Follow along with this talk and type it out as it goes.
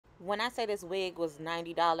When I say this wig was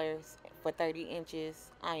 $90 for 30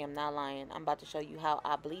 inches, I am not lying. I'm about to show you how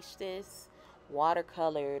I bleached this,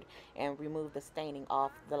 watercolored, and removed the staining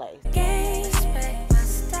off the lace. Respect my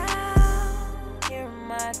style, you're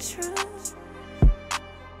my truth.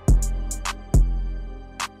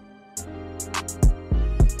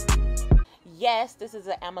 Yes, this is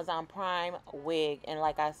an Amazon Prime wig, and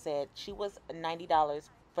like I said, she was $90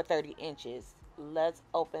 for 30 inches. Let's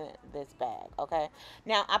open this bag, okay?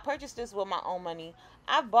 Now, I purchased this with my own money.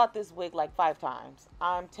 I've bought this wig like 5 times.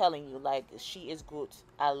 I'm telling you, like, she is good.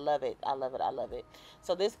 I love it. I love it. I love it.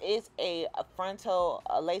 So this is a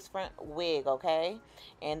lace front wig, okay?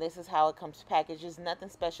 And this is how it comes packaged. There's nothing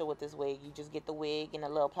special with this wig. You just get the wig in a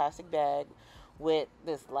little plastic bag with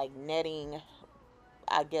this like netting,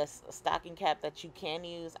 I guess, stocking cap that you can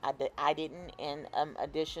use. I didn't, and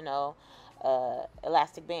additional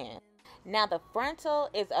elastic band. Now the frontal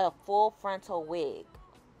is a full frontal wig,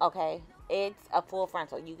 okay? It's a full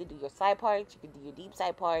frontal. You can do your side parts, you can do your deep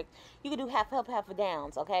side parts, you can do half up, half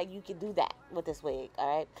downs, okay? You can do that with this wig,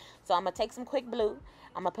 all right? So I'm gonna take some quick blue.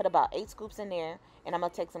 I'm gonna put about 8 scoops in there, and I'm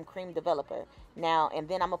gonna take some cream developer now, and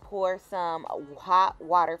then I'm gonna pour some hot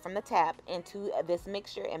water from the tap into this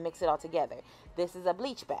mixture and mix it all together. This is a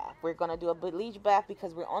bleach bath. We're gonna do a bleach bath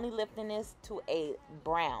because we're only lifting this to a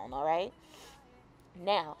brown, all right?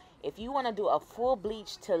 Now, if you want to do a full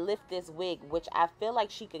bleach to lift this wig, which I feel like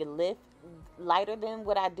she could lift lighter than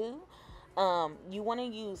what I do, you want to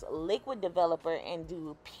use liquid developer and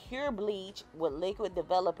do pure bleach with liquid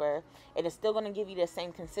developer, and it's still going to give you the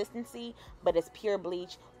same consistency, but it's pure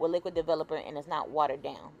bleach with liquid developer and it's not watered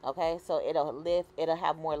down, okay? So it'll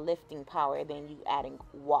have more lifting power than you adding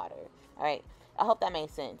water, all right? I hope that made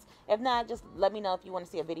sense. If not, just let me know if you want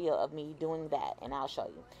to see a video of me doing that and I'll show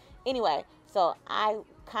you. Anyway, so I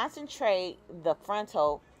concentrate the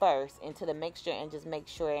frontal first into the mixture and just make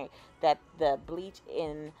sure that the bleach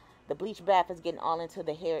bath is getting all into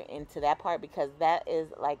the hair, into that part, because that is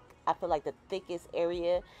like, I feel like the thickest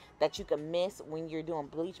area that you can miss when you're doing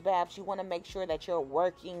bleach baths. You want to make sure that you're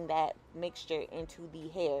working that mixture into the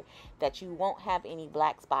hair, that you won't have any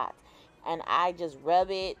black spots. And I just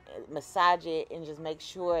rub it, massage it, and just make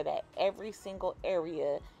sure that every single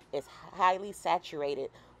area is highly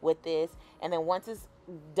saturated with this. And then once it's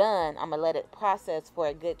done, I'm gonna let it process for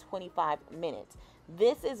a good 25 minutes.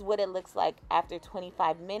 This is what it looks like after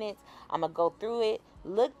 25 minutes. I'm gonna go through it,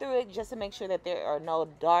 look through it, just to make sure that there are no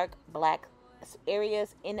dark black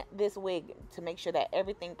areas in this wig, to make sure that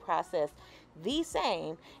everything processed the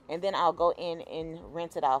same. And then I'll go in and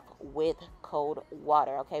rinse it off with cold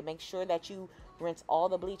water, okay? Make sure that you rinse all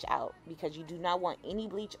the bleach out, because you do not want any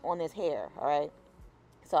bleach on this hair, all right?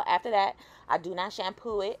 So after that, I do not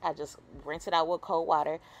shampoo it. I just rinse it out with cold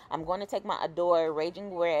water. I'm going to take my Adore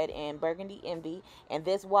Raging Red and Burgundy Envy, and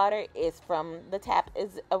this water is from the tap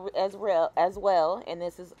as well, and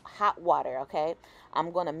this is hot water, okay?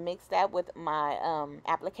 I'm going to mix that with my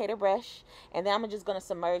applicator brush, and then I'm just going to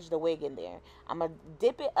submerge the wig in there. I'm going to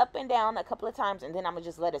dip it up and down a couple of times, and then I'm going to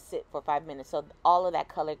just let it sit for 5 minutes so all of that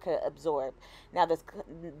color could absorb. Now,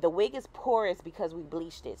 the wig is porous because we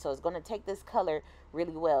bleached it, so it's going to take this color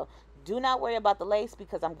really well. Do not worry about the lace,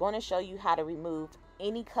 because I'm going to show you how to remove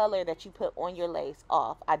any color that you put on your lace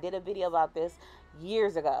off. I did a video about this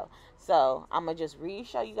years ago, so I'm gonna just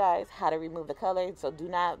show you guys how to remove the color. So do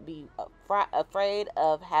not be afraid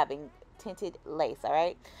of having tinted lace, all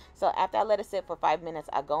right? So after I let it sit for 5 minutes,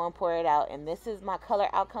 I go and pour it out, and this is my color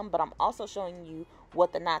outcome, but I'm also showing you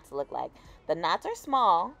what the knots look like. The knots are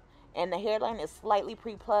small and the hairline is slightly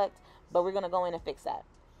pre-plucked, but we're gonna go in and fix that.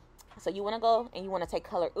 So you want to go and you want to take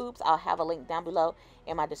color Oops. I'll have a link down below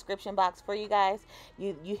in my description box for you guys.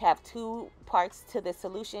 You have 2 parts to this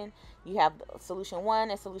solution. You have solution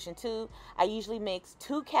 1 and solution 2. I usually mix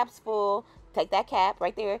 2 caps full. Take that cap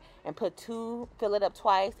right there and put 2, fill it up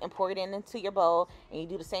twice and pour it into your bowl. And you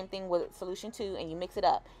do the same thing with solution 2 and you mix it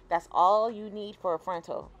up. That's all you need for a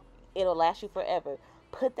frontal. It'll last you forever.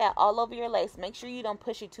 Put that all over your lace. Make sure you don't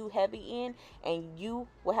push it too heavy in, and you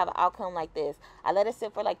will have an outcome like this. I let it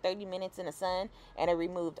sit for like 30 minutes in the sun, and it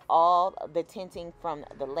removed all the tinting from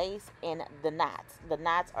the lace and the knots. The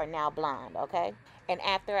knots are now blonde, okay? And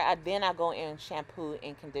after I go in, shampoo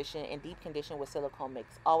and condition and deep condition with silicone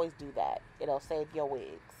mix. Always do that. It'll save your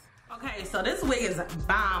wigs. Okay, so this wig is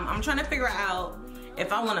bomb. I'm trying to figure out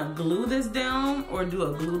if I want to glue this down or do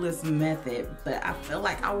a glueless method, but I feel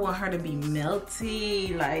like I want her to be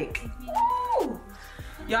melty, like, woo!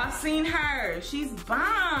 Y'all seen her, she's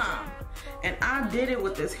bomb. And I did it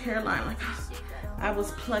with this hairline, like I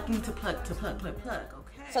was plucking to pluck,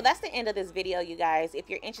 okay? So that's the end of this video, you guys. If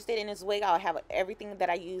you're interested in this wig, I'll have everything that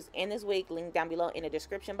I use in this wig linked down below in the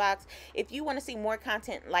description box. If you want to see more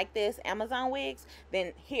content like this, Amazon wigs,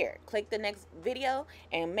 then here, click the next video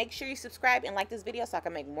and make sure you subscribe and like this video so I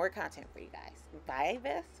can make more content for you guys. Bye,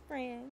 best friend.